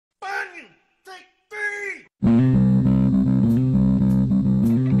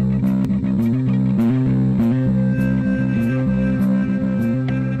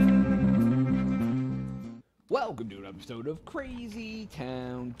of Crazy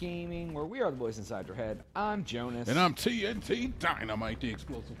Town Gaming, where we are the boys inside your head. I'm Jonas. And I'm TNT Dinomight, the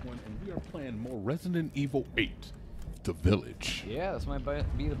explosive one, and we are playing more Resident Evil 8, The Village. Yeah, this might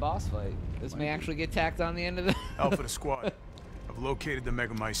be the boss fight. This may actually get tacked on the end of the... Alpha to squad. I've located the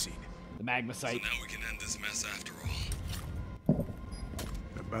megamycete. the magma site. So now we can end this mess after all.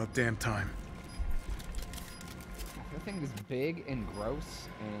 About damn time. That thing is big and gross,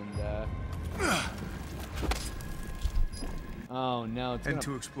 and oh no, it's And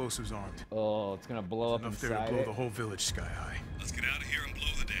two explosives armed. Oh, it's gonna blow up Enough there inside to blow it. the whole village sky high. Let's get out of here and blow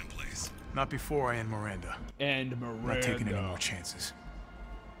the damn place. Not before I end Miranda. And I'm not taking any more chances.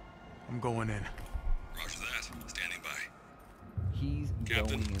 I'm going in. Roger that. Standing by. He's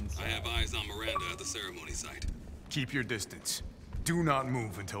Captain, going inside. I have eyes on Miranda at the ceremony site. Keep your distance. Do not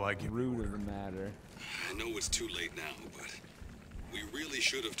move until I give Root you of order. the matter. I know it's too late now, but we really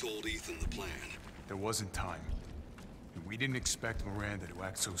should have told Ethan the plan. There wasn't time. And we didn't expect Miranda to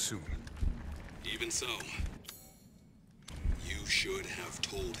act so soon. Even so, you should have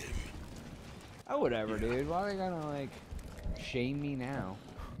told him. Oh, whatever, dude. Why are they gonna, like, shame me now?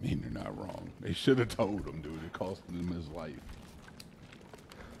 I mean, they're not wrong. They should have told him, dude. It cost him his life.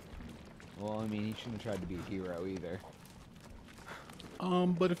 Well, I mean, he shouldn't have tried to be a hero either.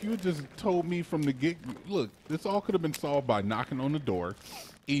 But if you had just told me from the get, look, this all could have been solved by knocking on the door.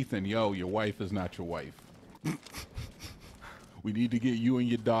 Ethan, yo, your wife is not your wife. We need to get you and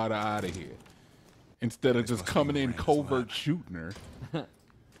your daughter out of here. Instead of just coming in covert shooting her.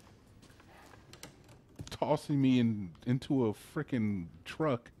 Tossing me into a freaking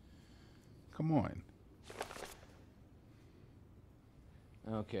truck. Come on.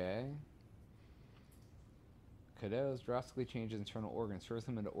 Okay. Cadeau's drastically changes internal organs, turns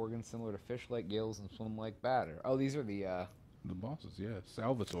them into organs similar to fish-like gills and swim-like batter. Oh, these are the bosses, yeah.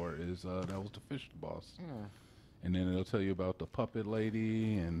 Salvatore is, that was the fish boss. Yeah. And then it'll tell you about the puppet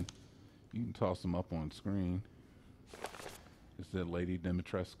lady, and you can toss them up on screen. It's that Lady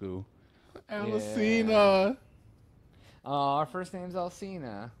Dimitrescu. Alicina! Our first name's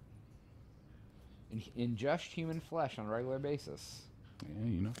Alcina. In just human flesh on a regular basis. Yeah,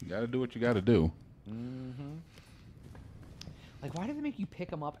 you know, you gotta do what you gotta do. Mm-hmm. Like, why do they make you pick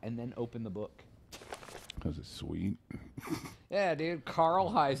them up and then open the book? Because it's sweet. Yeah, dude.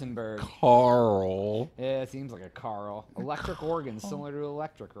 Carl Heisenberg. Carl. Yeah, it seems like a Carl. Electric organs similar to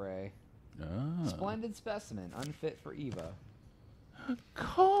electric ray. Ah. Splendid specimen. Unfit for Eva.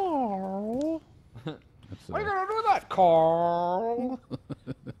 Carl. What are you gonna do with that, Carl?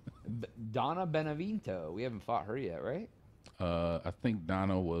 Donna Benevento. We haven't fought her yet, right? I think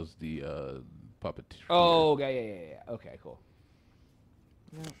Donna was the puppeteer. Oh, yeah. Okay, cool.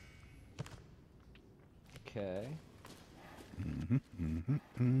 Yep. Okay. There's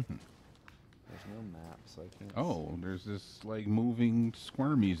no map, so I can't. Oh, there's this like moving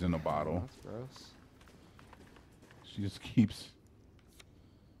squirmies in a bottle. That's gross. She just keeps.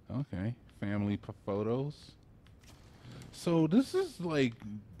 Okay, family photos. So this is like,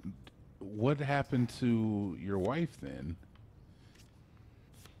 what happened to your wife then?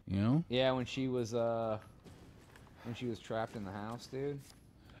 You know? Yeah, when she was trapped in the house, dude.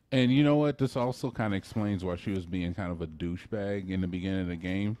 And you know what? This also kind of explains why she was being kind of a douchebag in the beginning of the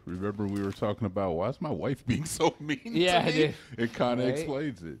game. Remember we were talking about, why is my wife being so mean to me? Dude. It kind of Right?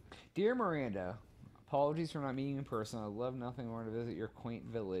 explains it. Dear Miranda, apologies for not meeting in person. I'd love nothing more to visit your quaint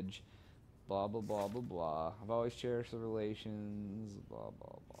village. Blah, blah, blah, blah, blah. I've always cherished the relations. Blah,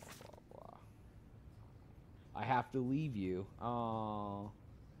 blah, blah, blah, blah. I have to leave you. Oh.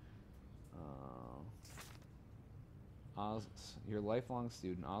 Your lifelong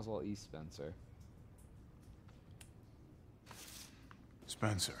student, Oswald E. Spencer.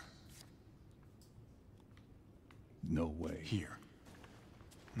 Spencer. No way. Here.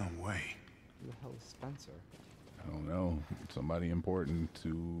 No way. Who the hell is Spencer? I don't know. Somebody important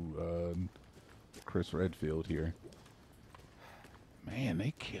to Chris Redfield here. Man,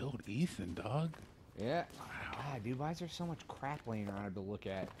 they killed Ethan, dog. Yeah. Wow, dude, why is there so much crap laying around to look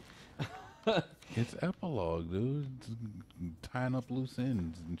at? It's epilogue, dude. It's tying up loose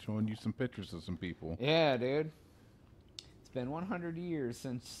ends and showing you some pictures of some people. Yeah, dude. It's been 100 years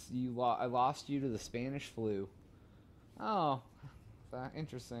since I lost you to the Spanish flu. Oh,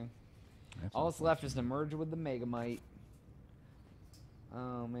 interesting. All that's left is to merge with the Megamite.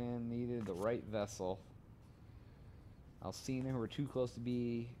 Oh man, needed the right vessel. Alcina, who were too close to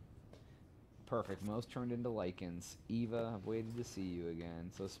be perfect. Most turned into lichens. Eva, I've waited to see you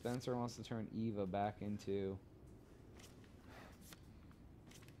again. So Spencer wants to turn Eva back into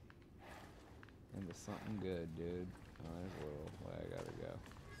something good, dude. Oh, there's a little way I gotta go.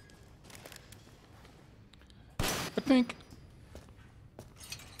 I think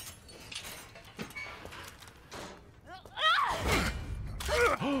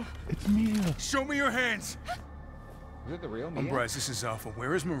Show me your hands! Is it the real Mia? Umbrise, this is Alpha.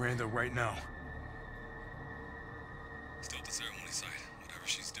 Where is Miranda right now? Still at the ceremony site. Whatever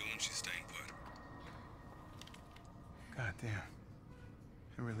she's doing, she's staying put. God damn.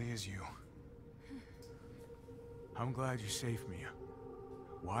 It really is you. I'm glad you're safe, Mia.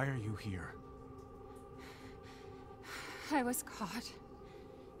 Why are you here? I was caught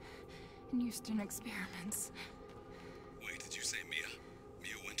in Houston experiments. Wait, did you say Mia?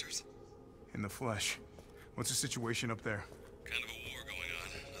 Mia Winters? In the flesh. What's the situation up there? Kind of a war going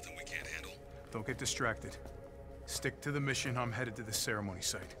on. Nothing we can't handle. Don't get distracted. Stick to the mission. I'm headed to the ceremony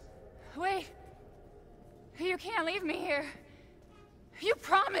site. Wait! You can't leave me here. You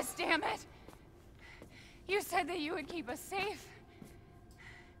promised, damn it! You said that you would keep us safe.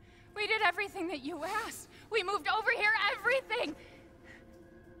 We did everything that you asked. We moved over here, everything!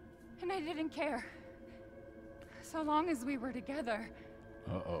 And I didn't care. So long as we were together.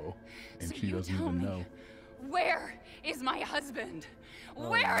 Uh-oh. And So she you doesn't tell even me, know. Where is my husband?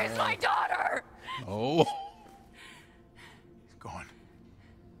 Where is my daughter? Oh. He's gone.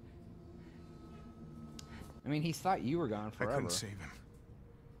 I mean, he thought you were gone I forever. couldn't save him.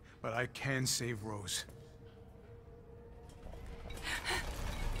 But I can save Rose.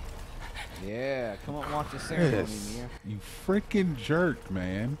 Yeah, come on, watch the ceremony, Yes. Mia. You freaking jerk,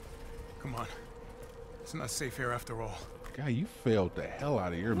 man. Come on. It's not safe here after all. Guy, you failed the hell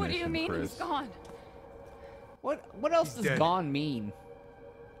out of your What do mission, you mean Chris. he's gone? What else He's does dead. gone mean?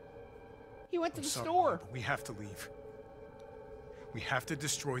 He went to I'm the sorry, store. but we have to leave. We have to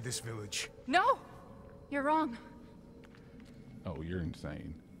destroy this village. No! You're wrong. Oh, you're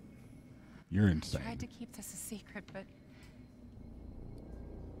insane. You're insane. Tried to keep this a secret, but...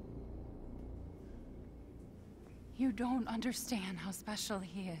 You don't understand how special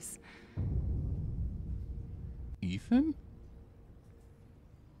he is. Ethan?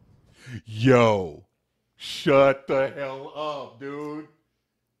 Yo. Shut the hell up, dude.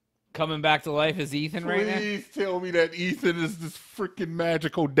 Coming back to life as Ethan right now? Please tell me that Ethan is this freaking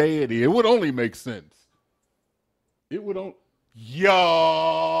magical deity. It would only make sense. It would only... Yo!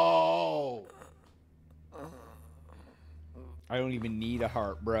 I don't even need a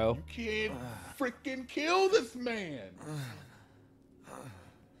heart, bro. You can't freaking kill this man.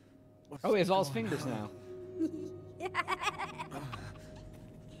 Oh, he has all his fingers now.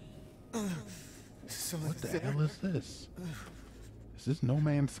 What the hell is this? Is this No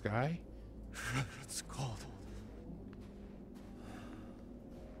Man's Sky? It's called.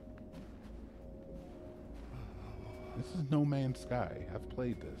 This is No Man's Sky. I've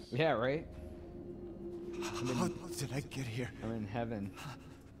played this. Yeah, right? How did I get here? I'm in heaven.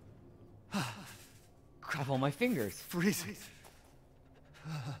 I have all my fingers. Freezing.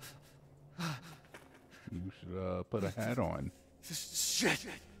 You should put a hat on. This shit.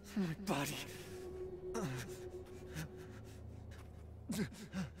 My body.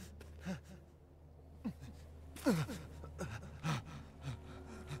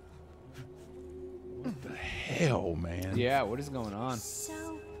 What the hell, man? Yeah, what is going on?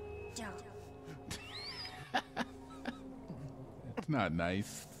 So dumb. It's not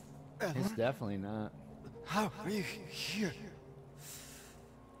nice. It's definitely not. How are you here?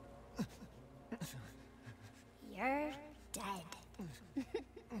 You're dead.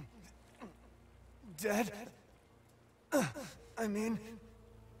 Dead? I mean,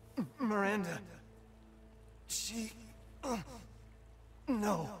 Miranda. She...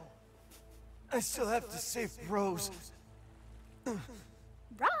 no. I still have to save Rose. Wrong.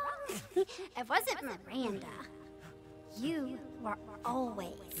 It wasn't Miranda. You were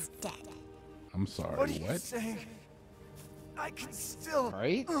always dead. I'm sorry. What are you What? saying? I can still...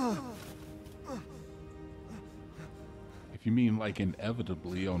 Right? If you mean like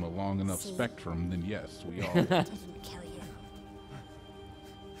inevitably on a long enough spectrum, then yes, we all. Didn't kill you.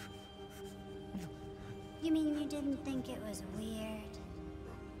 You mean you didn't think it was weird?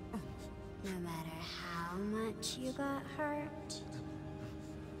 No matter how much you got hurt?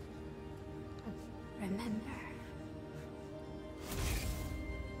 Remember,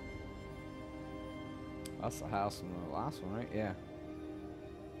 That's the house from the last one, right? Yeah.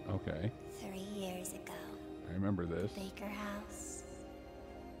 Okay. 3 years ago, I remember this. Baker House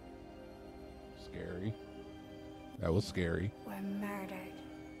Scary. That was scary. were murdered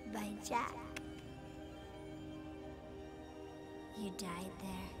by Jack. You died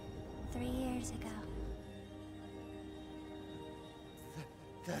there 3 years ago.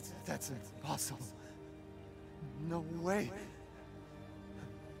 That's impossible. No way.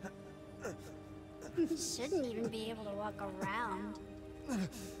 You shouldn't even be able to walk around.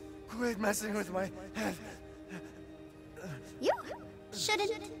 Quit messing with my head. You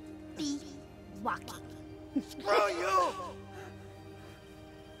shouldn't be walking. Screw you!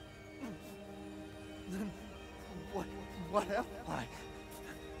 Then what am I?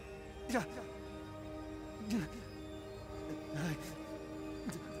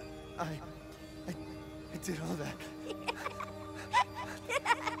 I did all that.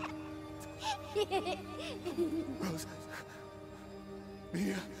 Rose.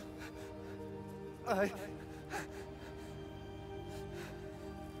 Mia. The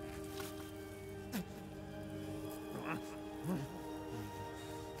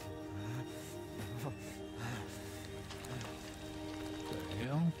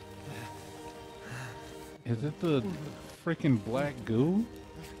hell? Is it the freaking black goo?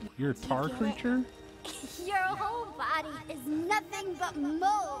 You're a tar creature? Your whole body is nothing but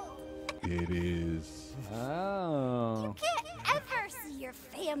mold. It is. Oh. You can't ever see your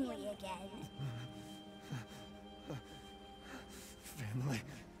family again. Family.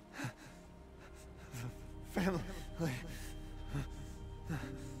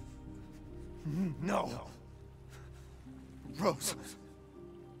 No. Rose.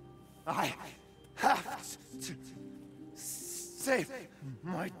 I have to save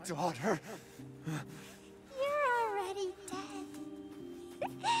my daughter. You're already dead.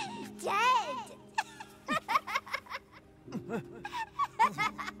 Dead.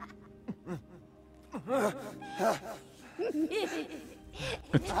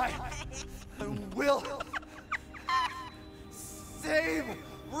 I will save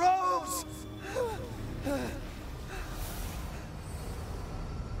Rose.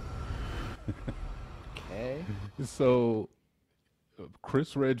 Okay. So,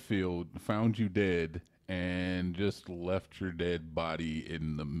 Chris Redfield found you dead and just left your dead body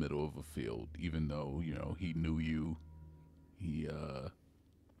in the middle of a field, even though, you know, he knew you. He,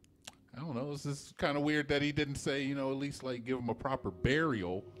 I don't know, it's just kind of weird that he didn't say, you know, at least, like, give him a proper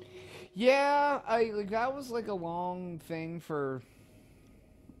burial. Yeah, that was like a long thing for.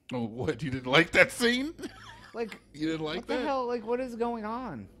 Oh, what? You didn't like that scene? Like, You didn't like what that? the hell? Like, what is going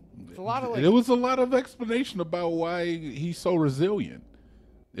on? It's a lot of like. There was a lot of explanation about why he's so resilient,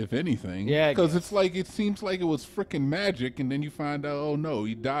 if anything. Yeah, I because guess. it's like it seems like it was freaking magic, and then you find out, oh no,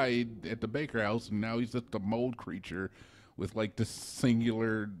 he died at the Baker house, and now he's just a mold creature with like this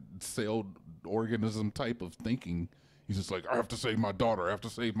singular celled organism type of thinking. He's just like, I have to save my daughter, I have to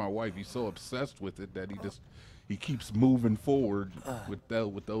save my wife. He's so obsessed with it that he keeps moving forward with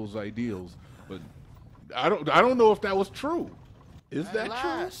those ideals. But I don't know if that was true. Is At that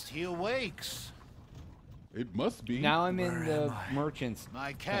last, he awakes. true? It must be. Now I'm in the merchant's.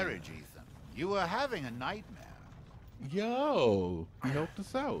 My carriage, Ethan. You were having a nightmare. Yo, you helped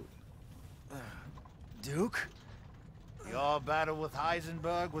us out. Duke? Your battle with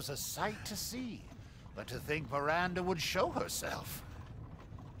Heisenberg was a sight to see. But to think Miranda would show herself.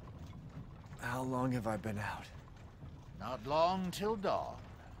 How long have I been out? Not long till dawn.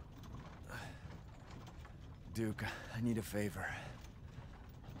 Duke, I need a favor.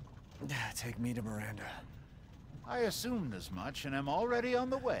 Take me to Miranda. I assumed as much and am already on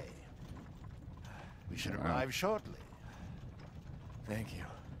the way. We should Wow. arrive shortly. Thank you.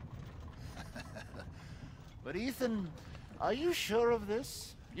 But Ethan, are you sure of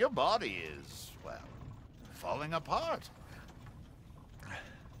this? Your body is, well, falling apart.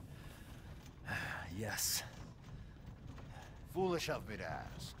 Yes. Foolish of me to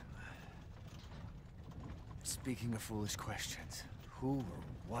ask. Speaking of foolish questions, who or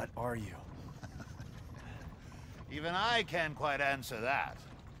what are you? Even I can't quite answer that.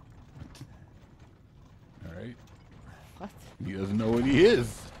 All right. What? He doesn't know what he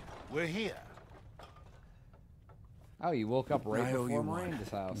is. We're here. Oh, you woke up right I owe before you one. Miranda's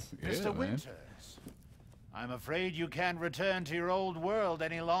house. Mr. man. Winters, I'm afraid you can't return to your old world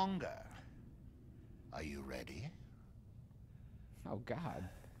any longer. Are you ready? Oh God.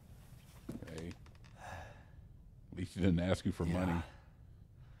 Hey. At least he didn't ask you for money.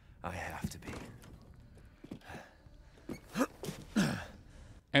 I have to be.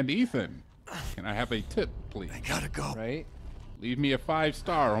 And Ethan, can I have a tip, please? I gotta go. Right? Leave me a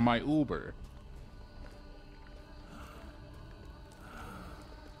 5-star on my Uber.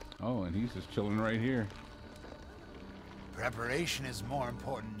 Oh, and he's just chilling right here. Preparation is more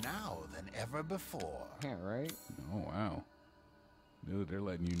important now than ever before. Yeah, right? Oh, wow. Dude, they're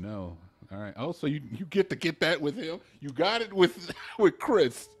letting you know. All right. Oh, so you get to get that with him. You got it with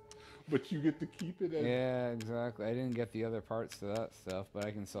Chris, but you get to keep it as... Yeah, exactly. I didn't get the other parts to that stuff, but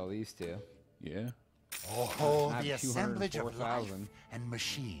I can sell these two. Yeah. Oh, I have the assemblage of life 204,000. and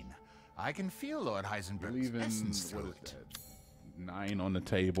machine. I I can feel Lord Heisenberg's Leaving, essence what through is it. that? 9 on the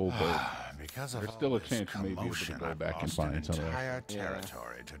table, but Because of There's all still a this chance you may be able to commotion, go I've back and lost find an some of that. entire Yeah.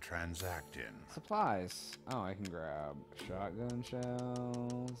 territory to transact in. Supplies. Oh, I can grab shotgun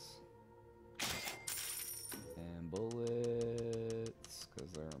shells and bullets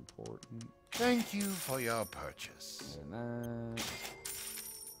because they're important. Thank you for your purchase. And that.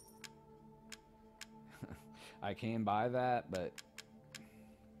 I can buy that, but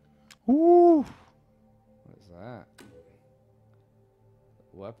Ooh. what is that?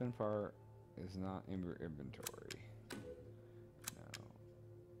 Weapon part is not in your inventory. No.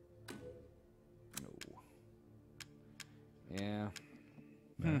 Yeah.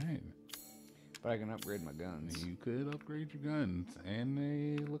 Right. But I can upgrade my guns. You could upgrade your guns, and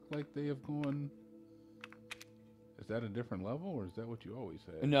they look like they have gone. Is that a different level, or is that what you always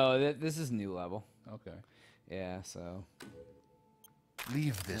had? No, this is new level. Okay. Yeah, so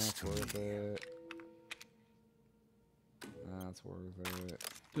Leave this that's to worth me. it. That's worth it.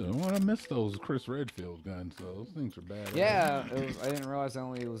 Dude, well, I missed those Chris Redfield guns, so those things are bad. Yeah, I didn't realize I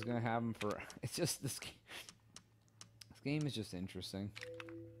only was gonna have them for. It's just this. This game is just interesting.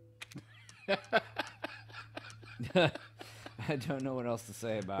 I don't know what else to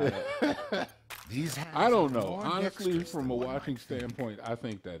say about it. These hands I don't are know. more Honestly, dexterous from a than one watching might think. standpoint, I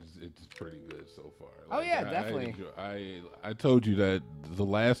think that it's pretty good so far. Oh, yeah, definitely. I told you that the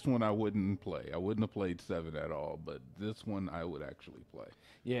last one I wouldn't play. I wouldn't have played 7 at all, but this one I would actually play.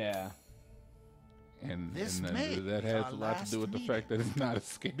 Yeah. And, This and may that be has our a lot to do with the last fact that it's not as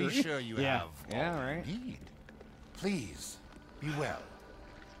scary. Be sure you Yeah. have Yeah, all right. you need. Please, be well.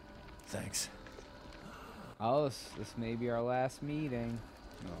 Thanks. Oh, this may be our last meeting.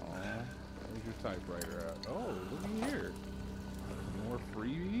 Aw, where's your typewriter at? Oh, look at here. More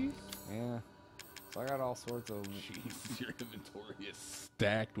freebies? Yeah. So I got all sorts of. Jeez, your inventory is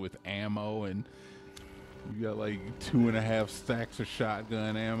stacked with ammo, and you got like 2.5 stacks of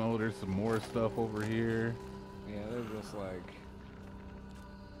shotgun ammo. There's some more stuff over here. Yeah, they're just like.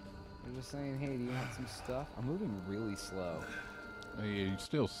 They're just saying, hey, do you want some stuff? I'm moving really slow. Oh, yeah, you're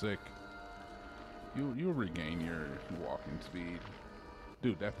still sick. You'll regain your walking speed.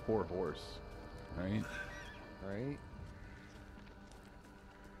 Dude, that poor horse, right? Right?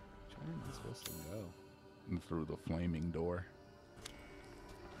 Which way am I supposed to go? And through the flaming door.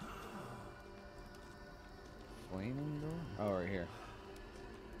 Flaming door? Oh, right here.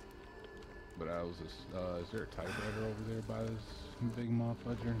 But I was just, is there a typewriter over there by this big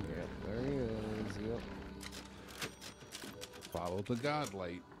motherfucker? Yep, there he is. Yep. Follow the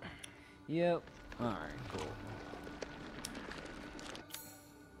godlight. Yep. Alright, cool.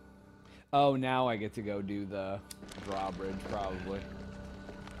 Oh, now I get to go do the drawbridge, probably.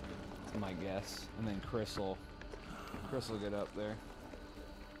 That's my guess. And then Chris will get up there.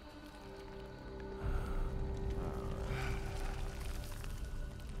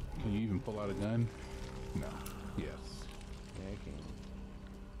 Can you even pull out a gun? No. Yes. Yeah, I can.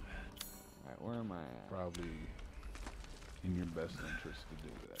 Alright, where am I at? Probably in your best interest to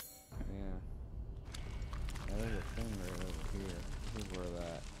do that. Yeah. There's a thing right over here. This is where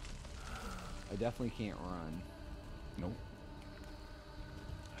that. I definitely can't run. Nope.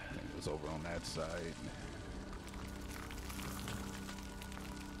 And it was over on that side.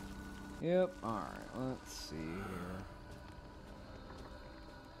 Yep. Alright, let's see here.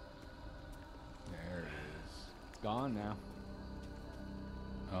 There it is. It's gone now.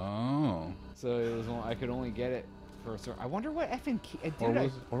 Oh. So it was. I could only get it for a certain. I wonder what effing key.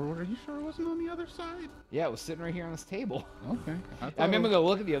 Or are you sure it wasn't on the other side? Yeah, it was sitting right here on this table. Okay. I remember go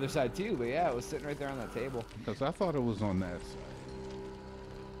look at the other side too, but yeah, it was sitting right there on that table. Because I thought it was on that side.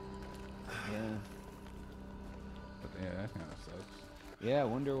 Yeah. But yeah, that kind of sucks. Yeah, I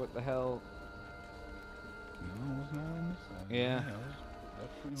wonder what the hell. No, it's not on this side. Yeah.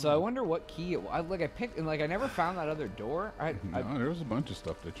 That's pretty So I weird. wonder what key it was. I picked and I never found that other door. No, there was a bunch of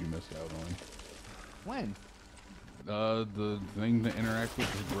stuff that you missed out on. When? The thing to interact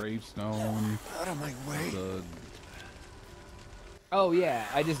with the gravestone. Out of my way. Oh yeah,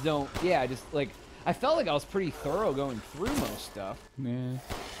 I just don't. Yeah, I just I felt like I was pretty thorough going through most stuff. Yeah,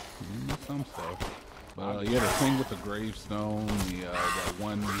 some stuff. But yeah, the thing with the gravestone,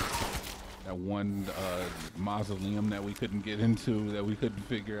 that one mausoleum that we couldn't get into, that we couldn't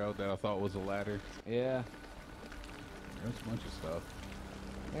figure out, that I thought was a ladder. Yeah. There's a bunch of stuff.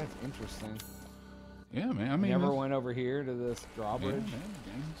 Yeah, it's interesting. Yeah, man. I mean, Never that's- went over here to this Yeah, drawbridge. man,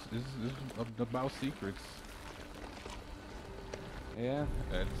 it's about secrets. Yeah.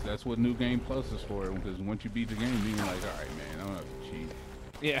 That's what New Game Plus is for. Because once you beat the game, you're like, all right, man, I don't have to cheat.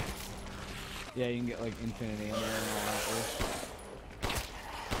 Yeah. Yeah, you can get like infinite ammo and all that bullshit.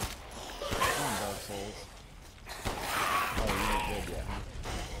 On Dark Souls. Oh, you ain't dead yet, huh?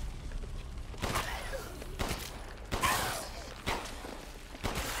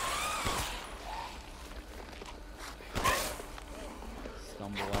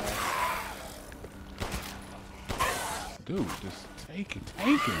 Dude, just taking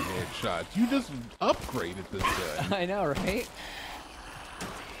headshots. You just upgraded this gun. I know, right?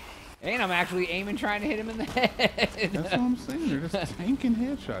 And I'm actually aiming, trying to hit him in the head. That's what I'm saying. They're just tanking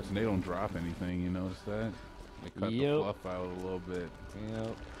headshots, and they don't drop anything. You notice that? They cut the fluff out a little bit.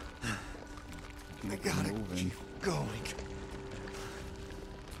 Yep. I gotta keep going.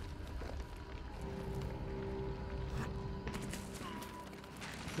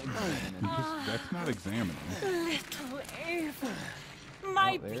 That's not examining. Little Ava,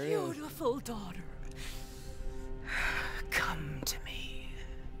 my beautiful daughter. Come to me.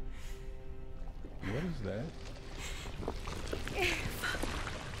 What is that? Ava.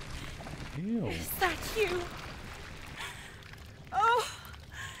 Ew. Is that you? Oh,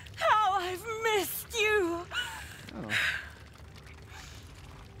 how I've missed you. Oh.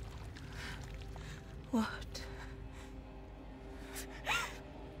 What?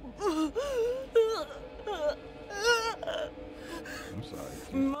 I'm sorry.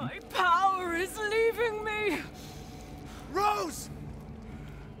 My power is leaving me. Rose!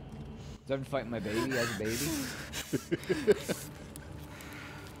 So I'm fighting my baby as a baby?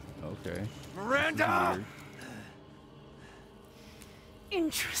 Okay. Miranda! Weird.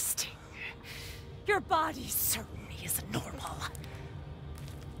 Interesting. Your body certainly isn't normal.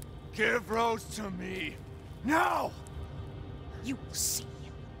 Give Rose to me. Now! You will see.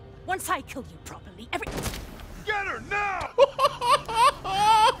 Once I kill you properly, Get her now!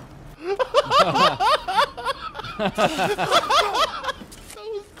 That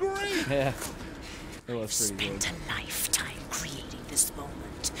was great. Yeah. It was pretty spent good. a lifetime creating this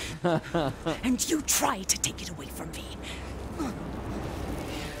moment. And you try to take it away from me.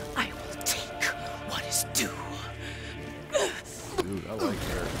 I will take what is due. Dude, I like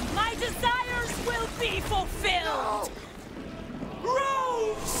her. My desires will be fulfilled.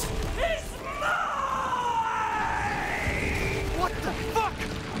 Rose is mine! What the fuck?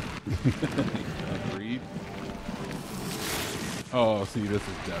 Agreed. Oh, see, this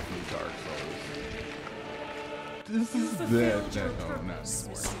is definitely Dark Souls. This is that. Oh, not anymore.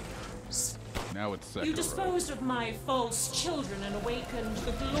 Now it's Sekiro. You disposed of my false children and awakened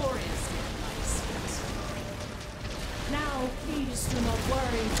the glorious Dinomight. Now, please do not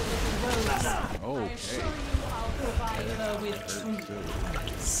worry for little Rose. I assure you I'll provide her with true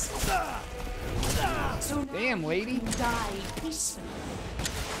peace. So now Damn, lady. you can die peacefully.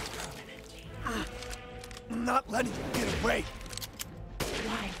 I'm not letting you get away.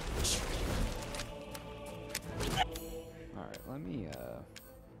 Why would you? Alright, let me,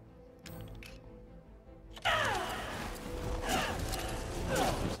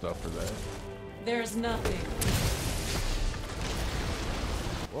 Some stuff for that. There's nothing.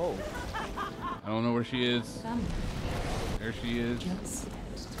 Whoa. I don't know where she is. Come There she is. just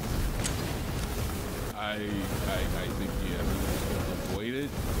I think you have to avoid it.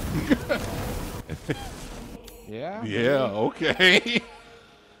 Yeah? Yeah, okay.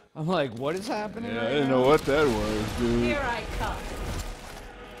 I'm like, what is happening Yeah, right I didn't now? know what that was, dude. here I come.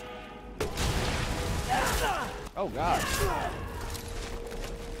 Oh, God.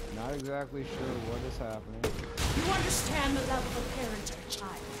 Not exactly sure what is happening. You understand the love of a parent and a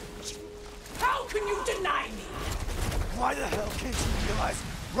child. How can you deny me? Why the hell can't you realize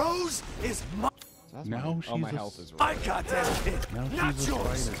Rose is my That's Now my, she's oh, my a health is right. goddamn kid, Now not she's a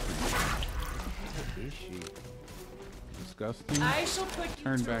yours. spider creature. What is she? Disgusting. I shall put you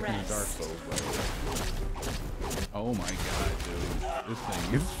Turn to back into Dark rest. Souls, by the way. Oh my god, dude. This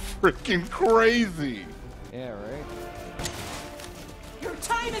thing is freaking crazy. Yeah, right? Your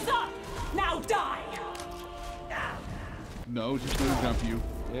time is up. Now die. No, she's gonna jump you.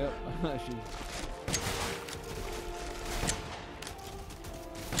 Yep. she...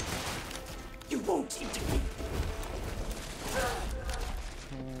 You won't intervene.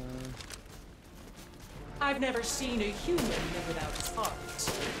 I've never seen a human live without his heart.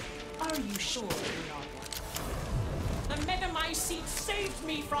 Are you sure you're not one? The Megamycete saved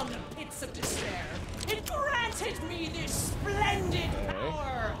me from the pits of despair. It granted me this splendid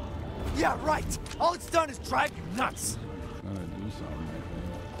power. Yeah, right. All it's done is drive you nuts. It's gonna do something, I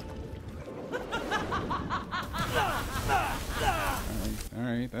think.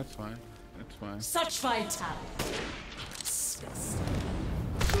 Alright, that's fine. That's fine. Such vitality. Disgusting.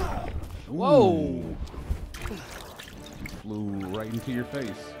 Whoa! Flew right into your face.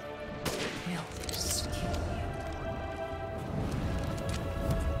 Will this kill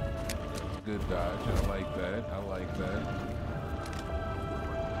Good dodge. I like that. I like that.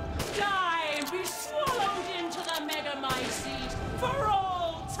 you? Die and be swallowed into the Megamycete for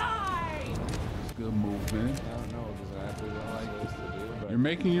all time! It's good movement. I don't know exactly what I'm supposed to do, but... You're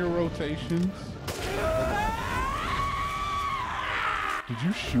making your rotations. Did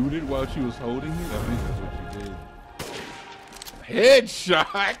you shoot it while she was holding it? I think that's what you did.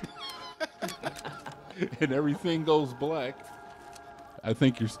 Headshot! And everything goes black. I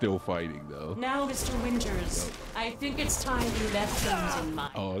think you're still fighting, though. Now, Mr. Winters, I think it's time you left things in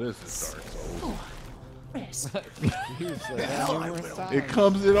mind. Oh, this is Dark Souls. Rest. It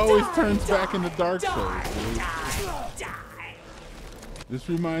always turns back into Dark Souls, dude. This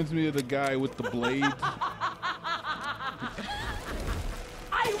reminds me of the guy with the blades.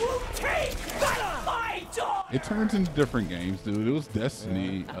 I will take back my daughter! It turns into different games, dude. It was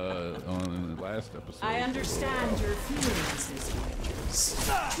Destiny on the last episode. I understand your feelings, Mr. Winters.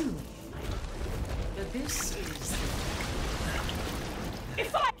 Truly. But this is...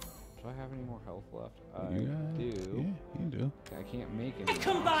 If I... Do I have any more health left? I do. Yeah, you do. I can't make it. I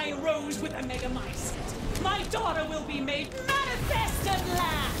combine Rose with a Megamycete. My daughter will be made manifest at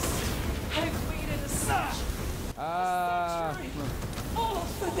last. I've waited such all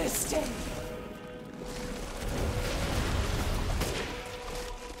for this day.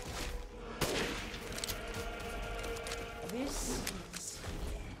 This is...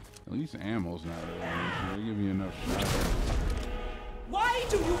 At least ammo's not there. They give you enough shots. Why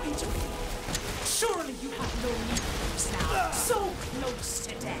do you interfere? Surely you have no need for this now. So close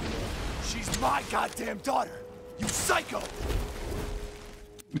to death. She's my goddamn daughter. You psycho!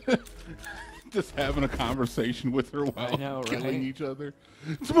 Just having a conversation with her while killing right? each other.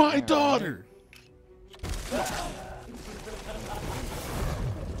 It's my daughter!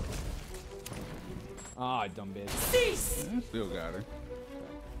 Ah, dumb bitch. Cease! I still got her.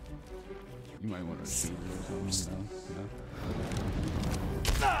 You might want to shoot her or something.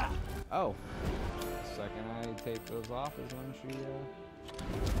 No? Oh. The second I take those off is when she,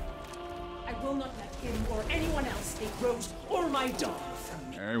 I will not let him or anyone else take Rose or my daughter from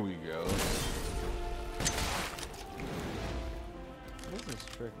me. There we go. What's this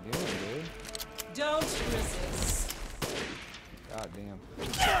trick doing, dude? Don't resist. God damn.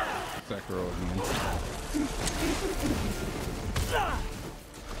 Sekiro again.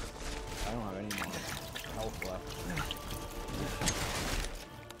 I don't have any more health left.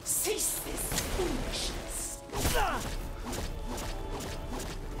 Cease this foolishness.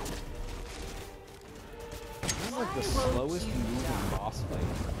 This is like the slowest moving boss fight.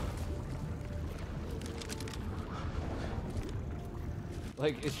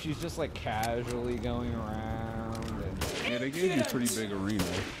 Like, she's just like casually going around and... Yeah, they gave you a pretty big arena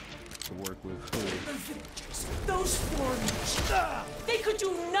to work with, too. The villagers, those foreigners, they could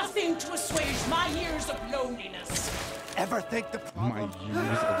do nothing to assuage my years of loneliness. Ever think the problem? My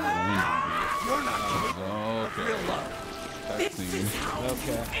years of loneliness. You're not Okay. real love. This is how Okay.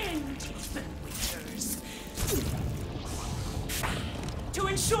 you end Ethan Winters. To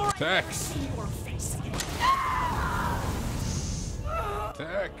ensure I Attack. never see your face again.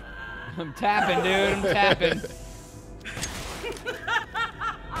 Attack! I'm tapping, dude. I'm tapping.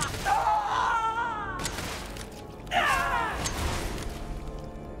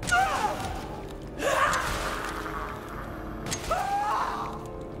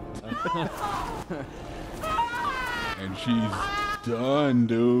 And she's done,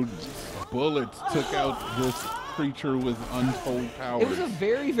 dude. Bullets took out this creature with untold powers. It was a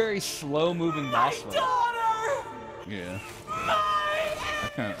very, very slow moving boss fight. Daughter! Yeah.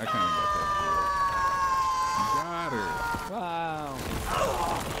 I kind of got that. You got her. Wow.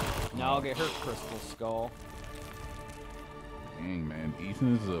 Now I'll get her crystal skull. Dang, man.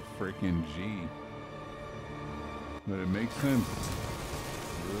 Ethan is a freaking G. But it makes sense.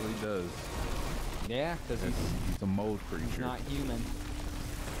 It really does. Yeah, because He's a mold creature. he's not human.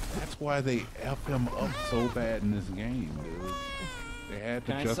 That's why they F him up so bad in this game, dude. They had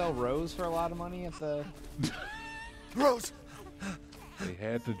to Can I sell Rose for a lot of money at the... Rose! They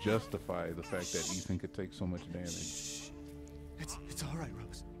had to justify the fact that Ethan could take so much damage. It's all right,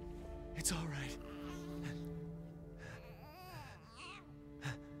 Rose. It's all right.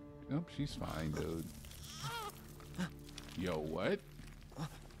 Nope, she's fine, dude. Yo, what?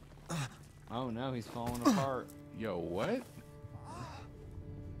 Oh no, he's falling apart. Yo, what?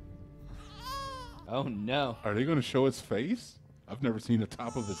 Oh no. Are they gonna show his face? I've never seen the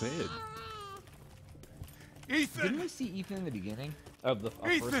top of his head. Ethan! Didn't we see Ethan in the beginning of the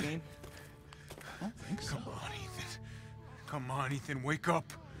first Ethan! game? I don't think so. Come on, Ethan. Come on, Ethan, wake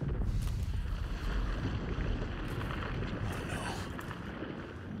up. Oh no.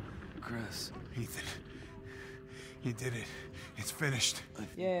 Chris, Ethan. You did it. It's finished.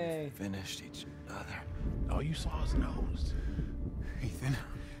 Yay. finished each other. Oh, you saw his nose. Ethan.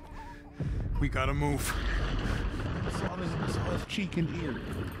 We gotta move. I saw his cheek and ear.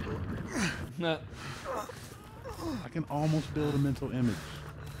 No. I can almost build a mental image.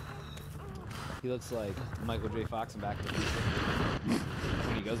 He looks like Michael J. Fox in Back to the Future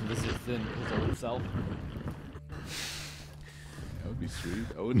when he goes and visits his old self. That would be sweet.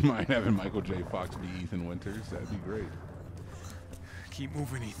 I wouldn't mind having Michael J. Fox be Ethan Winters. That'd be great. Keep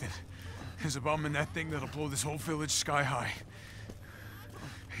moving, Ethan. There's a bomb in that thing that'll blow this whole village sky high.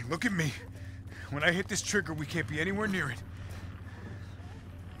 Hey, look at me. When I hit this trigger, we can't be anywhere near it.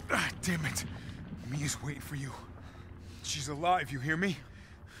 Ah, damn it. Mia's waiting for you. She's alive, you hear me?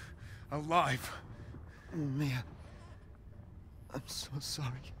 Alive. Mia, I'm so sorry.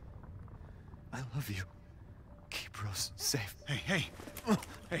 I love you. Keep Rose safe. Hey.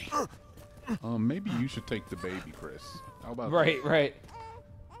 Maybe you should take the baby, Chris. How about Right, that? right.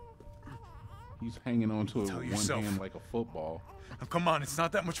 He's hanging on to it Tell with yourself. one hand like a football. Now, come on, it's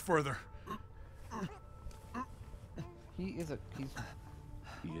not that much further. He is.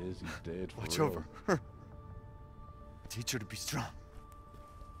 He's dead for Watch real. over her. Teach her to be strong.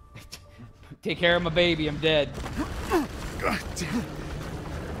 Take care of my baby. I'm dead. God damn it.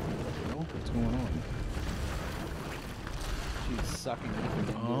 Oh, what's going on? She's sucking Ethan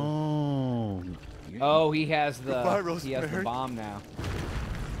into. Oh. Oh, he has the Rosemary. bomb now.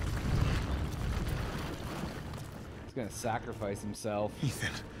 He's gonna sacrifice himself. Ethan.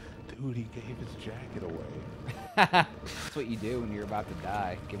 Dude, he gave his jacket away. That's what you do when you're about to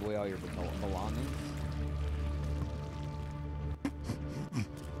die. Give away all your belongings.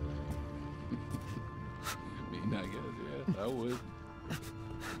 I mean, I guess, yeah, I would.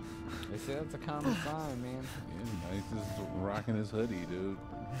 They say that's a common sign, man. Yeah, nice is rocking his hoodie, dude.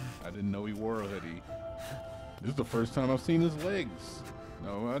 I didn't know he wore a hoodie. This is the first time I've seen his legs.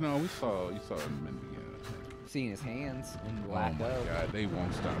 No, we saw him in the beginning. Seeing his hands and Oh black my out. god, they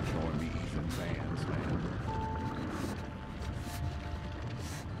won't stop showing me Ethan's hands, man.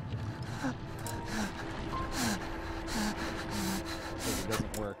 Because it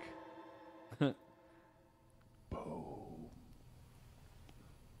doesn't work.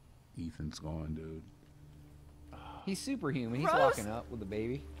 Ethan's gone, dude. He's superhuman. He's Rose? walking up with a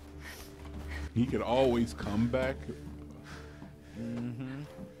baby. He could always come back. Mm-hmm.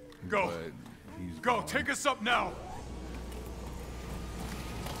 Go. But he's Go, gone. take us up now.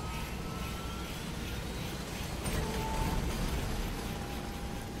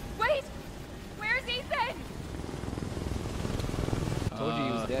 Wait! Where's Ethan? Told you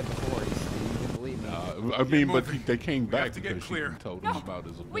he was dead before. You didn't believe me. I mean, but moving. they came We back have to get because clear. she told No, him about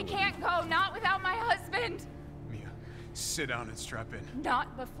his ability. we can't go. Not without my husband. Mia, sit down and strap in.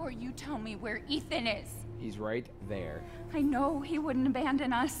 Not before you tell me where Ethan is. He's right there. I know he wouldn't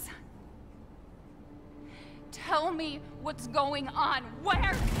abandon us. Tell me what's going on.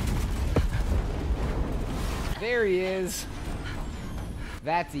 Where? There he is.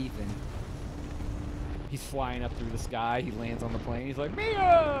 That's Ethan. He's flying up through the sky. He lands on the plane. He's like, Mia!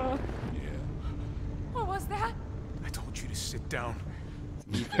 Yeah. What was that? I told you to sit down.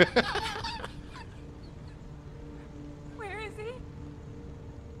 Where is he?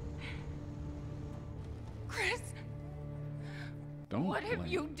 Chris, Don't what have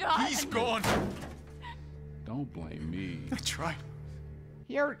blame- you done? He's gone. Don't blame me. That's right.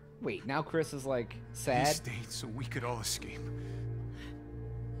 Wait, now Chris is like He sad? stayed so we could all escape.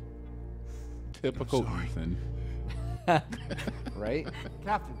 Typical I'm sorry. Ethan. Right?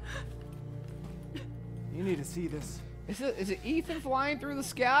 Captain, you need to see this. Is it Ethan flying through the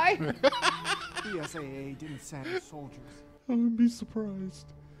sky? PSAA didn't send soldiers. I wouldn't be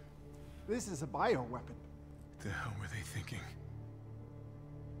surprised. This is a bioweapon. What the hell were they thinking?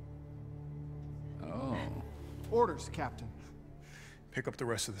 Oh. Orders, Captain. Pick up the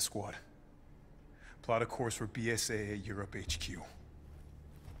rest of the squad. Plot a course for BSAA Europe HQ.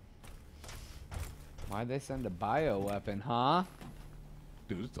 Why'd they send a bioweapon, huh?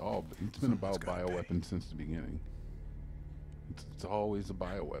 Dude, it's been about gotta pay. bioweapons since the beginning. It's always a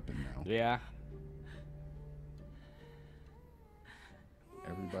bioweapon now. Yeah.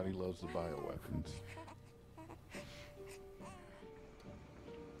 Everybody loves the bioweapons.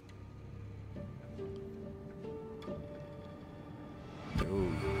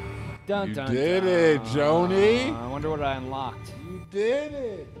 Dude, Dun, you dun, did dun. it, Joni. I wonder what I unlocked. You did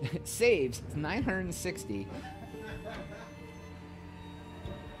it. It saves. It's 960.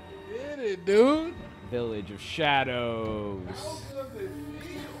 Did it, dude. Village of Shadows.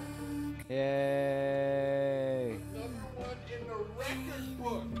 Yay.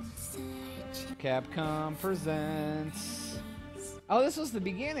 Capcom presents. Oh, this was the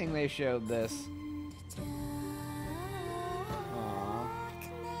beginning they showed this. Aw.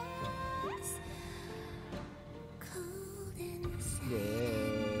 Yeah,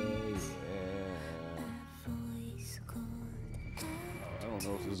 yeah. don't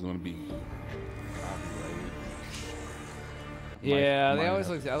know if this is going to be copyrighted. Yeah, they always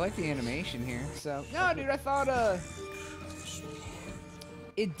look. I like the animation here. So no, dude, I thought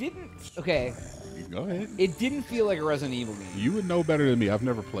it didn't. Okay, Go ahead. it didn't feel like a Resident Evil game. You would know better than me. I've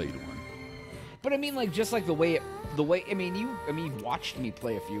never played one. But I mean, like, just like the way I mean, you've watched me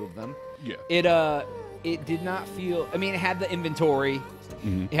play a few of them. Yeah. It did not feel. I mean, it had the inventory.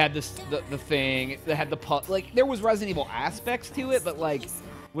 It had the thing. It had the like. There was Resident Evil aspects to it, but like,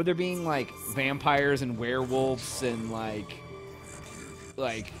 with there being like vampires and werewolves and like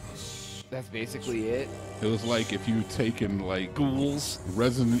that's basically it. It was like if you taken like ghouls,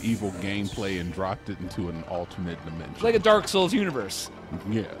 Resident Evil gameplay and dropped it into an alternate dimension, like a Dark Souls universe.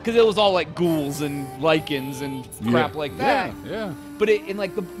 Yeah, because it was all like ghouls and lichens and crap like that. Yeah. But it in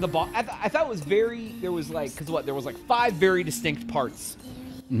like the boss, I thought it was very. There was like there was like 5 very distinct parts.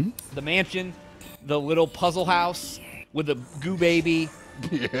 The mansion, the little puzzle house with the goo baby,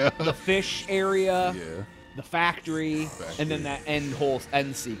 the fish area, the factory, and then that end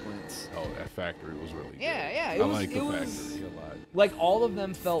sequence. Oh, that factory was really good. Yeah. I like the factory a lot. Like all of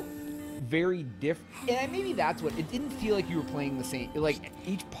them felt very different, and maybe that's what it didn't feel like you were playing the same. Like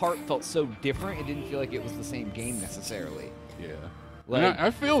each part felt so different, it didn't feel like it was the same game necessarily. Yeah. Like, and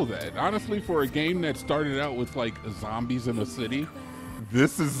I feel that honestly for a game that started out with like zombies in a city,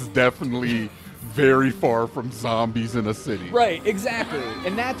 this is definitely very far from zombies in a city. Right, exactly.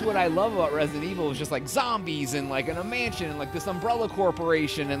 And that's what I love about Resident Evil is just like zombies and like in a mansion and like this umbrella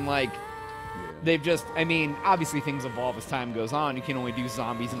corporation and like they've just, I mean, obviously things evolve as time goes on. You can only do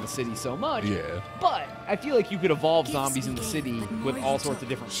zombies in the city so much. Yeah. But I feel like you could evolve zombies in the city with all sorts of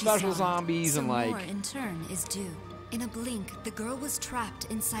different special zombies and like... More in turn is due. In a blink, the girl was trapped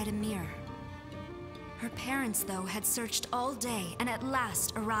inside a mirror. Her parents, though, had searched all day and at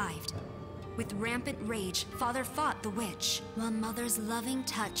last arrived. With rampant rage, Father fought the witch, while Mother's loving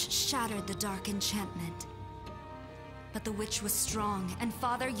touch shattered the dark enchantment. But the witch was strong, and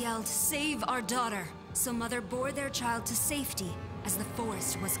Father yelled, "Save our daughter!" So Mother bore their child to safety as the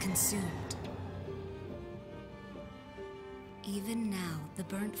forest was consumed. Even now, the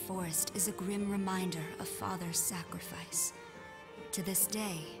burnt forest is a grim reminder of Father's sacrifice. To this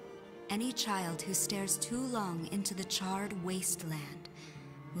day, any child who stares too long into the charred wasteland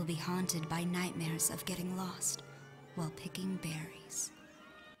will be haunted by nightmares of getting lost while picking berries.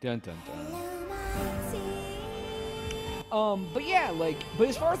 Dun dun dun. But yeah, but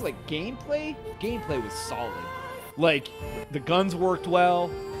as far as gameplay was solid. Like, the guns worked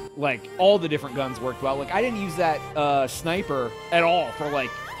well. Like, all the different guns worked well. Like, I didn't use that sniper at all for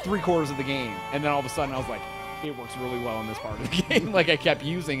 3/4 of the game, and then all of a sudden I was like, it works really well in this part of the game. Like, I kept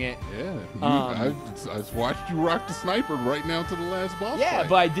using it. Yeah, I watched you rock the sniper right now to the last boss fight.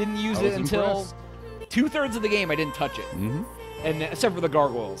 But I didn't use it until impressed. 2/3 of the game. I didn't touch it, and except for the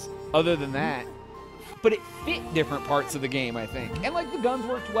gargoyles. Other than that, but it fit different parts of the game, I think. And the guns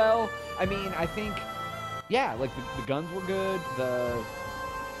worked well. I mean, I think, yeah, the guns were good.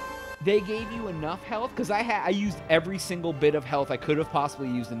 They gave you enough health, because I used every single bit of health I could have possibly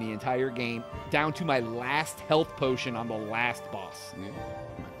used in the entire game, down to my last health potion on the last boss.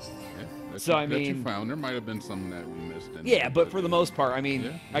 Yeah. So I that mean, you found there might have been some that we missed. Yeah, but for the most part, I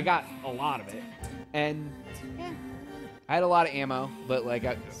mean, I got a lot of it, and yeah, I had a lot of ammo, but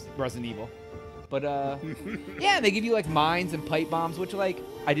Resident Evil. But yeah, they give you mines and pipe bombs, which I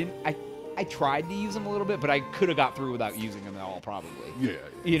tried to use them a little bit, but I could have got through without using them at all, probably. Yeah.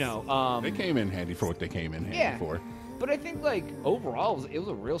 You know, they came in handy for what they came in handy for. But I think overall it was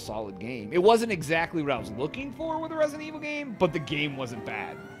a real solid game. It wasn't exactly what I was looking for with a Resident Evil game, but the game wasn't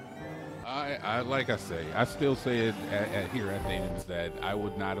bad. I like I say, I still say it here at the end is that I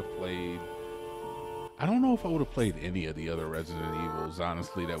would not have played. I don't know if I would have played any of the other Resident Evils,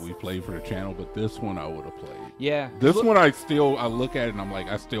 honestly, that we played for the channel, but this one I would have played. Yeah. This one I look at it and I'm like,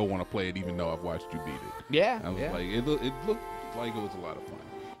 I still want to play it even though I've watched you beat it. Yeah. I was like, it looked like it was a lot of fun.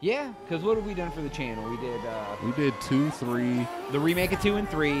 Yeah, because what have we done for the channel? We did 2, 3. The remake of 2 and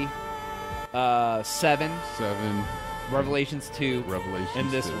 3. 7. Revelations 2. And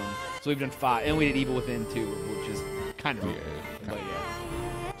this 2. one. So we've done 5. And we did Evil Within 2, which is kind of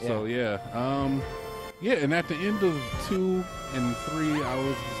So yeah. Yeah, and at the end of 2 and 3, I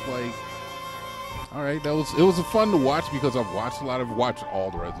was just like, all right, it was fun to watch because I've watched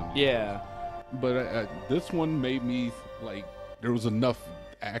all the Resident Evil. Yeah. But this one made me there was enough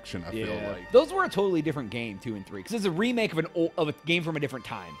action. I feel like those were a totally different game, 2 and 3, because it's a remake of a game from a different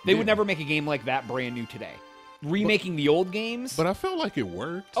time. They would never make a game like that brand new today. Remaking the old games, but I felt like it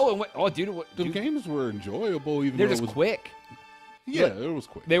worked. Dude, the games were enjoyable. Even they're though just quick. Yeah, it was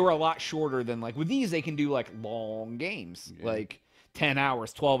quick. They were a lot shorter than with these. They can do long games. Yeah. 10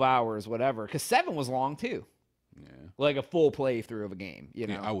 hours, 12 hours, whatever. Because 7 was long too. Yeah. Like a full playthrough of a game, you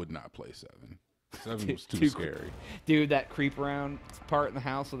know? Yeah, I would not play 7. 7 was too scary. Dude, that creep around part in the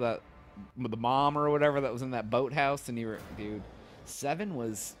house with the mom or whatever that was in that boathouse, and dude, 7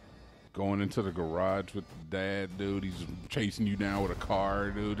 was... Going into the garage with the dad, dude. He's chasing you down with a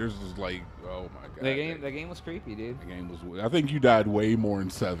car, dude. There's just like, oh my god. The game was creepy, dude. The game was. I think you died way more in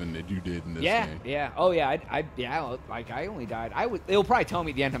 7 than you did in this game. Yeah. Oh yeah. I only died. It'll probably tell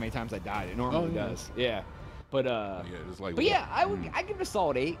me at the end how many times I died. It normally does. Yeah. But yeah, it's like. But yeah, I give it a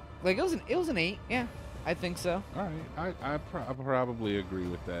solid 8. Like it was an 8. Yeah, I think so. All right. I probably agree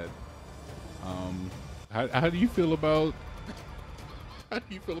with that. How do you feel about? How do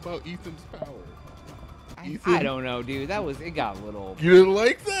you feel about Ethan's power? I don't know, dude. It got a little... You didn't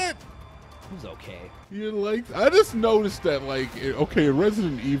like that? It was okay. You didn't like... I just noticed that, like, okay, in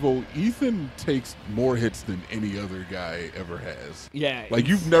Resident Evil, Ethan takes more hits than any other guy ever has. Yeah. Like,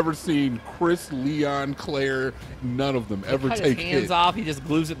 you've never seen Chris, Leon, Claire, none of them ever take hits. His hands off, he just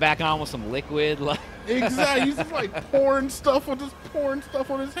glues it back on with some liquid. Like. Exactly. He's just, like, pouring stuff on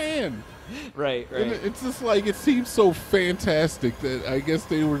his hand. Right. And it's just like, it seems so fantastic that I guess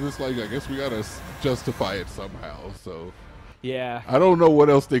they were just like, I guess we gotta justify it somehow. So yeah, I don't know what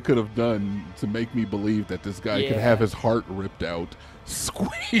else they could have done to make me believe that this guy could have his heart ripped out,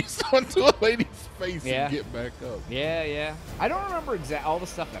 squeezed onto a lady's face, and get back up. Yeah. I don't remember all the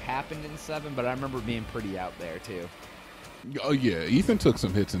stuff that happened in 7, but I remember being pretty out there too. Oh yeah, Ethan took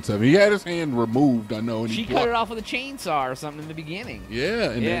some hits in 7. He had his hand removed, I know. And she cut it off with a chainsaw or something in the beginning.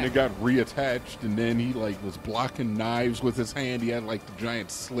 Yeah, and then it got reattached, and then he like was blocking knives with his hand. He had like the giant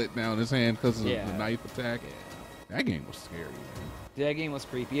slit down his hand because of the knife attack. Yeah. That game was scary, man. That game was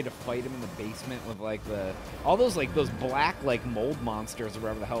creepy. You had to fight him in the basement with like all those black like mold monsters or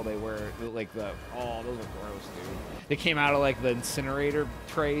whatever the hell they were. Like those are gross, dude. They came out of like the incinerator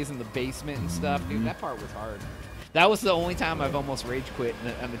trays in the basement and stuff, dude. That part was hard. That was the only time I've almost rage quit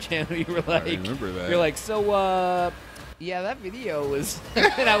on the channel. You were like, I remember that. You're like, so yeah, that video was.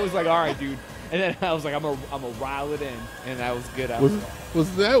 And I was like, all right, dude. And then I was like, I'm gonna rile it in, and that was good.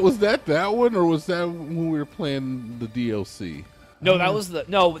 Was that one, or was that when we were playing the DLC? No, that was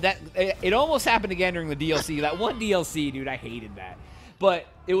it almost happened again during the DLC. That one DLC, dude, I hated that. But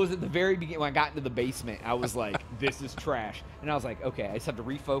it was at the very beginning when I got into the basement. I was like, this is trash. And I was like, okay, I just have to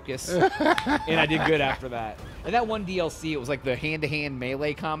refocus. And I did good after that. And that one DLC, it was like the hand-to-hand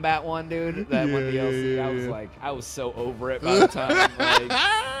melee combat one, dude. That one DLC, I was so over it by the time. Like,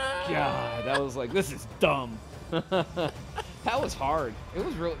 God, that was like, this is dumb. That was hard.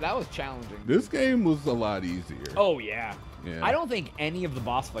 That was challenging. This game was a lot easier. Oh, yeah. I don't think any of the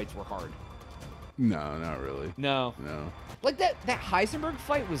boss fights were hard. No, not really. No. Like that Heisenberg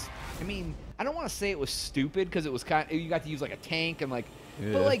fight was, I mean, I don't want to say it was stupid because it was you got to use like a tank and like,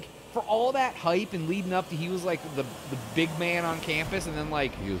 but like for all that hype and leading up to he was like the big man on campus and then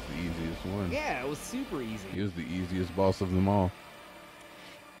like. He was the easiest one. Yeah, it was super easy. He was the easiest boss of them all.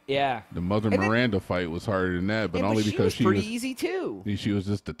 Yeah. The Mother Miranda fight was harder than that, but only because she was pretty easy too. She was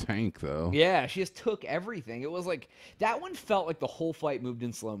just a tank though. Yeah, she just took everything. It was like, that one felt like the whole fight moved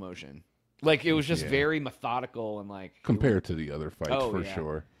in slow motion. Like, it was just very methodical and like... Compared to the other fights,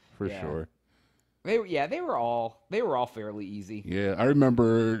 sure. For sure. They were all fairly easy. Yeah, I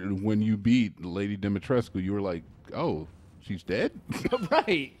remember when you beat Lady Dimitrescu, you were like, oh, she's dead?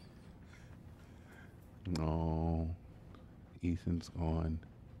 Right. No. Ethan's gone.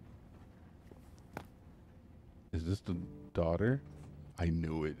 Is this the daughter? I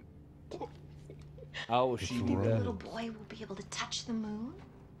knew it. Oh, she The little boy will be able to touch the moon?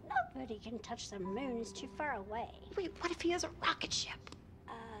 Nobody can touch the moon. It's too far away. Wait, what if he has a rocket ship?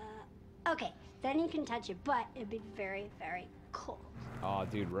 Okay, then you can touch it, but it'd be very, very cold. Oh,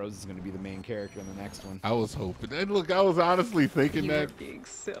 dude, Rose is going to be the main character in the next one. I was hoping. And look, I was honestly thinking that. Being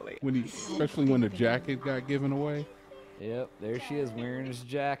silly. Especially when the jacket got given away. Yep, there she is wearing his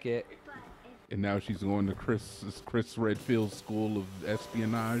jacket. And now she's going to Chris Redfield's School of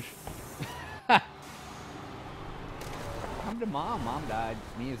Espionage. Come to Mom. Mom died.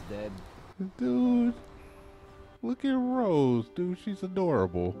 Mia's dead. Dude, look at Rose. Dude, she's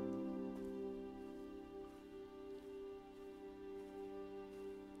adorable.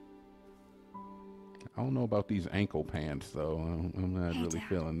 I don't know about these ankle pants, though. I'm not really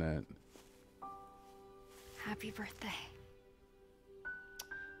feeling that. Happy birthday.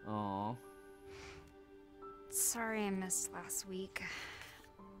 Aw. Sorry I missed last week.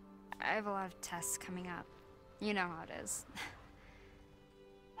 I have a lot of tests coming up. You know how it is.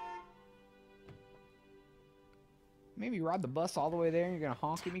 Maybe you ride the bus all the way there and you're gonna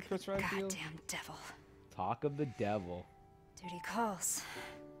honk at me, Chris Redfield? Goddamn devil. Talk of the devil. Duty calls.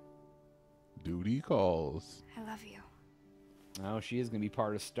 Duty calls. I love you. Oh, she is going to be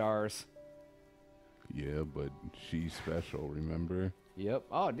part of Stars. Yeah, but she's special, remember? Yep.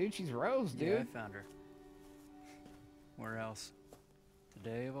 Oh, dude, she's Rose, dude. Yeah, I found her. Where else?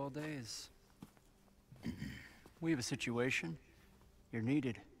 Today of all days. We have a situation. You're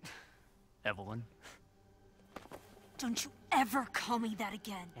needed, Evelyn. Don't you ever call me that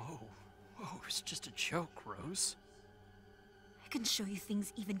again. Whoa, it's just a joke, Rose. I can show you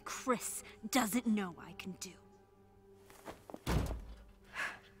things even Chris doesn't know I can do.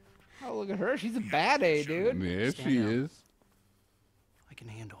 Oh, look at her. She's a bad A, dude. Yeah, Stand she up. is. I can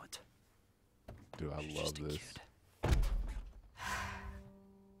handle it. Dude, I love this.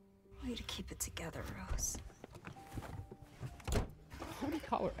 Way to keep it together, Rose. How do you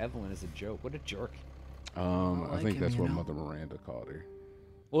call her Evelyn as a joke? What a jerk. I think that's what Mother Miranda called her.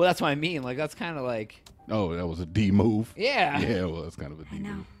 Well, that's what I mean. Like, that's kind of like... Oh, that was a D move? Yeah. Yeah, well, that's kind of a D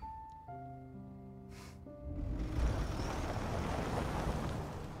move.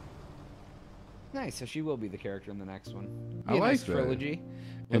 Nice, so she will be the character in the next one. I like nice that. trilogy.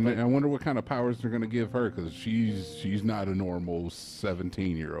 And I wonder what kind of powers they're going to give her, because she's not a normal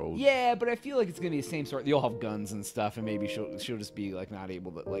 17-year-old. Yeah, but I feel like it's going to be the same sort. They'll have guns and stuff, and maybe she'll just be, like, not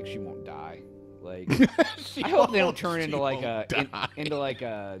able to... Like, she won't die. Like, I hope they don't turn into, like, into, like,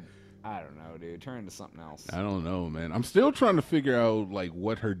 a... I don't know, dude. Turn into something else. I don't know, man. I'm still trying to figure out, like,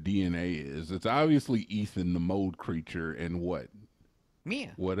 what her DNA is. It's obviously Ethan, the mold creature, and what?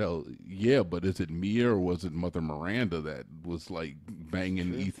 Mia. What else? Yeah, but is it Mia or was it Mother Miranda that was, like,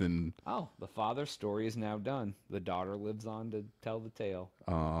 banging Ethan? Oh, the father's story is now done. The daughter lives on to tell the tale.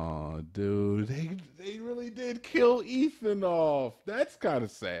 Oh, dude. They really did kill Ethan off. That's kind of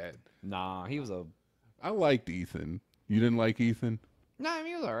sad. Nah, he was a... I liked Ethan. You didn't like Ethan? Nah, I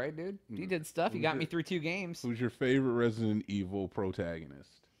mean, he was alright, dude. He did stuff. He got me through 2 games. Who's your favorite Resident Evil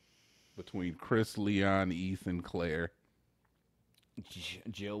protagonist? Between Chris, Leon, Ethan, Claire.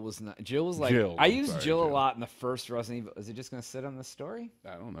 Jill was not. Jill was like. Jill, I used sorry, Jill a Jill. lot in the first Resident Evil. Is it just gonna sit on the story?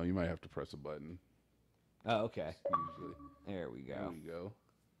 I don't know. You might have to press a button. Oh, okay. Usually. There we go. There we go.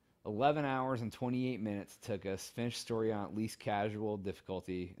 11 hours and 28 minutes took us. Finish story on at least casual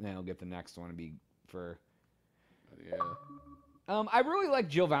difficulty, and then I'll get the next one to be for. Yeah. I really liked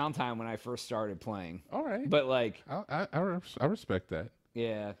Jill Valentine when I first started playing. All right. But like. I respect that.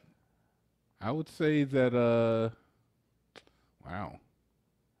 Yeah. I would say that. Wow.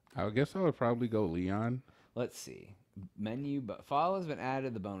 I guess I would probably go Leon. Let's see. Menu, but file has been added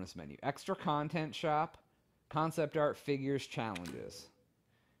to the bonus menu. Extra content shop, concept art, figures, challenges.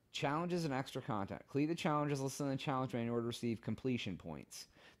 Challenges and extra content. Complete the challenges listed in the challenge menu in order to receive completion points.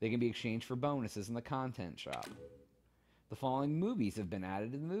 They can be exchanged for bonuses in the content shop. The following movies have been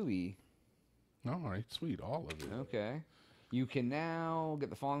added to the movie. All right, sweet, all of it. Okay. You can now get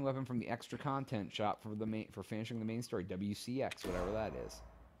the following weapon from the extra content shop for finishing the main story. WCX, whatever that is.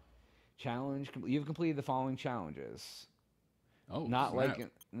 Challenge. You've completed the following challenges. Oh, not snap. liking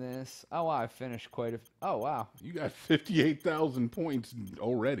this. Oh, wow, I finished quite a. Oh, wow. You got 58,000 points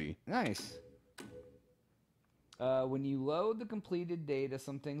already. Nice. When you load the completed data,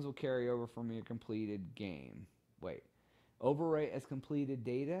 some things will carry over from your completed game. Wait. Overwrite as completed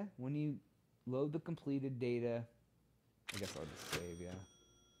data. When you load the completed data, I guess I'll just save, yeah.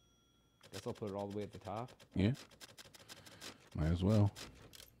 Guess I'll put it all the way at the top. Yeah. Might as well.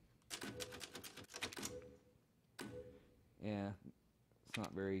 Yeah. It's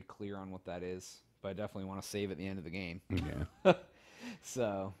not very clear on what that is, but I definitely want to save at the end of the game. Yeah.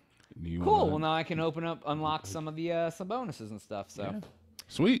 So, You cool. wanna- Well, now I can unlock some of the some bonuses and stuff. So. Yeah.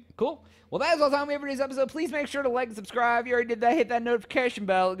 Sweet. Cool. Well, that is all the time we have for today's episode. Please make sure to like and subscribe. You already did that. Hit that notification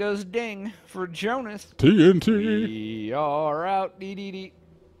bell. It goes ding for Jonas. TNT. We are out. Dee dee dee.